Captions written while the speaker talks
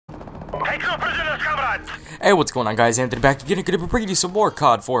Hey, what's going on, guys? Anthony back again. Gonna be bringing you some more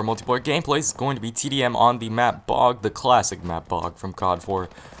COD 4 multiplayer gameplays. It's going to be TDM on the map Bog, the classic map Bog from COD 4.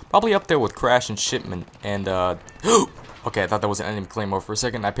 Probably up there with Crash and Shipment. And okay, I thought that was an enemy claymore for a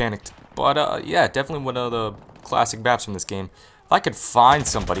second. I panicked. But yeah, definitely one of the classic maps from this game. If I could find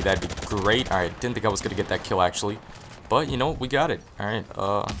somebody, that'd be great. Alright, didn't think I was gonna get that kill actually, but you know, we got it. Alright,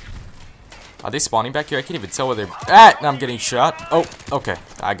 are they spawning back here? I can't even tell where they're at. I'm getting shot. Oh, okay.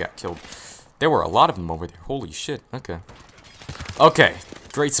 I got killed. There were a lot of them over there. Holy shit. Okay. Okay.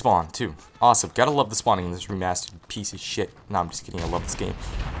 Great spawn, too. Awesome. Gotta love the spawning in this remastered piece of shit. No, I'm just kidding. I love this game.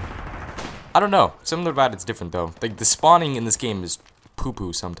 I don't know. Something about it's different, though. Like, the spawning in this game is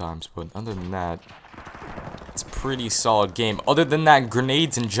poo-poo sometimes, but other than that, it's a pretty solid game. Other than that,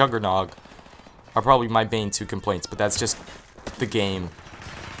 grenades and Juggernog are probably my main two complaints, but that's just the game.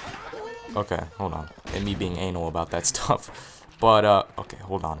 Okay, hold on. And me being anal about that stuff. But, okay,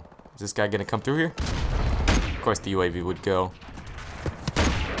 hold on. Is this guy gonna come through here? Of course the UAV would go.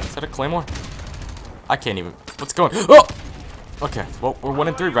 Is that a claymore? I can't even. What's going? Oh! Okay, well, we're 1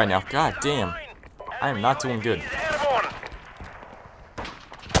 and 3 right now. God damn. I am not doing good.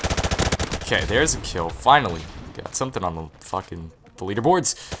 Okay, there's a kill. Finally. Got something on the fucking the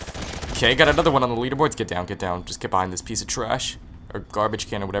leaderboards. Okay, got another one on the leaderboards. Get down, get down. Just get behind this piece of trash. Or garbage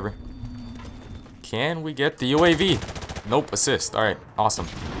can or whatever. Can we get the UAV? Nope, assist. Alright, awesome.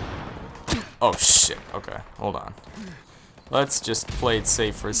 Oh shit, okay, hold on. Let's just play it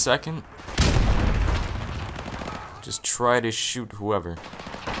safe for a second. Just try to shoot whoever.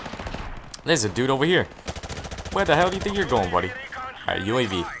 There's a dude over here. Where the hell do you think you're going, buddy? Alright,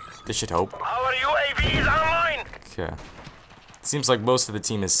 UAV. This should help. Our UAV is online. Okay. Seems like most of the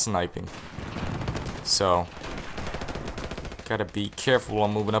team is sniping. So, gotta be careful while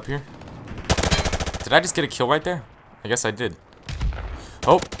I'm moving up here. Did I just get a kill right there? I guess I did.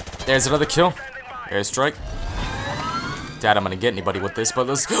 Oh, there's another kill. Airstrike. Doubt I'm gonna get anybody with this, but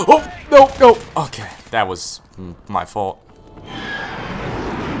let's. Oh, no, no. Okay, that was my fault.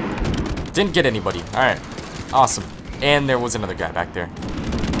 Didn't get anybody. Alright, awesome. And there was another guy back there.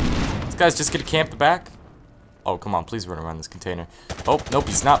 This guy's just gonna camp the back. Oh, come on, please run around this container. Oh, nope,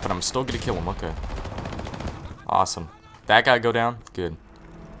 he's not, but I'm still gonna kill him. Okay. Awesome. That guy go down? Good.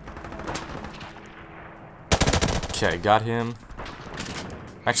 Okay, got him.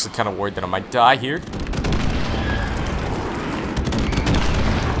 I'm actually kind of worried that I might die here.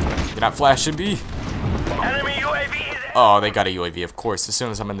 You're not flashing me. Enemy UAV is. Oh, they got a UAV, of course, as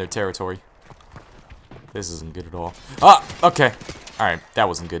soon as I'm in their territory. This isn't good at all. Ah, okay. Alright, that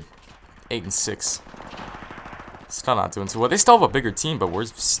wasn't good. 8 and 6. Still not doing too well. They still have a bigger team, but we're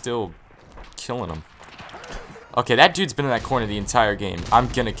still killing them. Okay, that dude's been in that corner the entire game. I'm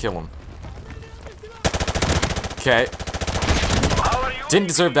gonna kill him. Okay. Didn't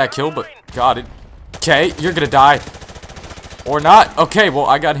deserve that kill, but got it. Okay, you're gonna die. Or not. Okay, well,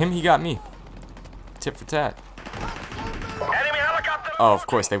 I got him, he got me. Tit for tat. Enemy helicopter. Oh, of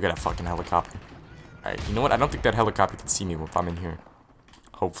course, they've got a fucking helicopter. Alright, you know what? I don't think that helicopter can see me if I'm in here.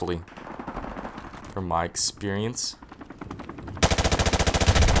 Hopefully. From my experience.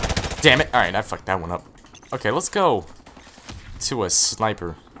 Damn it. Alright, I fucked that one up. Okay, let's go to a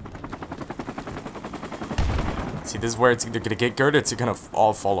sniper. See, this is where it's either gonna get good or it's gonna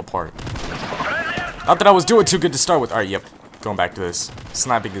all fall apart. Not that I was doing too good to start with. Alright, yep. Going back to this.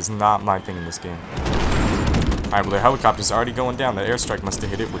 Sniping is not my thing in this game. Alright, well, their helicopter's already going down. That airstrike must have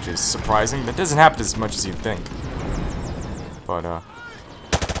hit it, which is surprising. That doesn't happen as much as you'd think. But,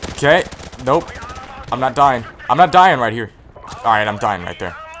 okay. Nope. I'm not dying. I'm not dying right here. Alright, I'm dying right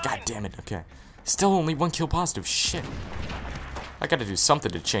there. God damn it. Okay. Still only 1 kill positive. Shit. I gotta do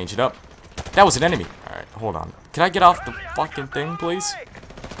something to change it up. That was an enemy. Alright, hold on. Can I get off the fucking thing, please?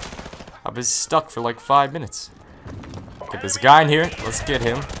 I've been stuck for like 5 minutes. Okay, there's a guy in here. Let's get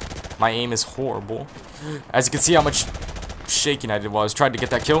him. My aim is horrible. As you can see how much shaking I did while I was trying to get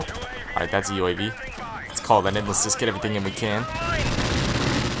that kill. Alright, that's a UAV. Let's call that in. Let's just get everything in we can.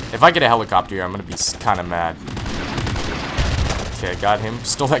 If I get a helicopter here, I'm gonna be kind of mad. Okay, I got him.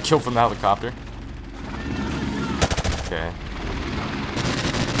 Stole that kill from the helicopter. Okay.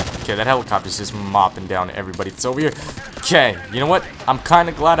 Okay, that helicopter's just mopping down everybody that's over here. Okay, you know what? I'm kind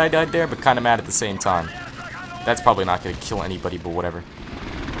of glad I died there, but kind of mad at the same time. That's probably not going to kill anybody, but whatever.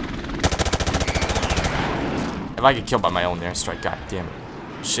 If I get killed by my own airstrike, god damn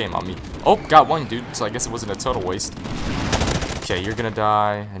it. Shame on me. Oh, got one, dude, so I guess it wasn't a total waste. Okay, you're gonna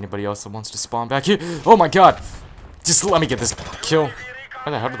die. Anybody else that wants to spawn back here? Oh my god! Just let me get this kill.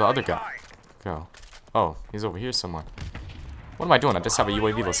 Where the hell did the other guy go? Oh, he's over here somewhere. What am I doing? I just have a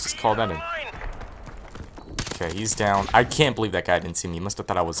UAV. Let's just call that in. Okay, he's down. I can't believe that guy didn't see me. He must have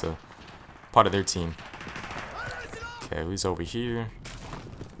thought I was a part of their team. Okay, who's over here?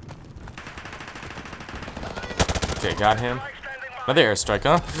 Okay, got him. Another airstrike,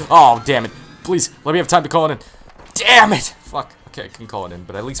 huh? Oh, damn it. Please, let me have time to call it in. Damn it! Fuck. Okay, I can call it in,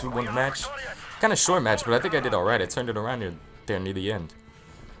 but at least we won the match. Kind of short match, but I think I did alright. I turned it around there near the end.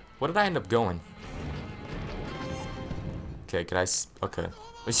 What did I end up going? Okay, could I... Okay.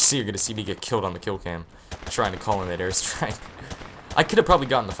 You see, you're gonna see me get killed on the kill cam. Trying to call in that airstrike. I could have probably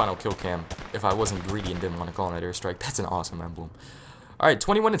gotten the final kill cam if I wasn't greedy and didn't want to call in that airstrike. That's an awesome emblem. Alright,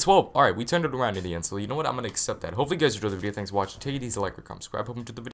 21-12. Alright, we turned it around in the end, so you know what? I'm gonna accept that. Hopefully you guys enjoyed the video. Thanks for watching. Take it easy, like or comment, subscribe. Hope you enjoyed the video.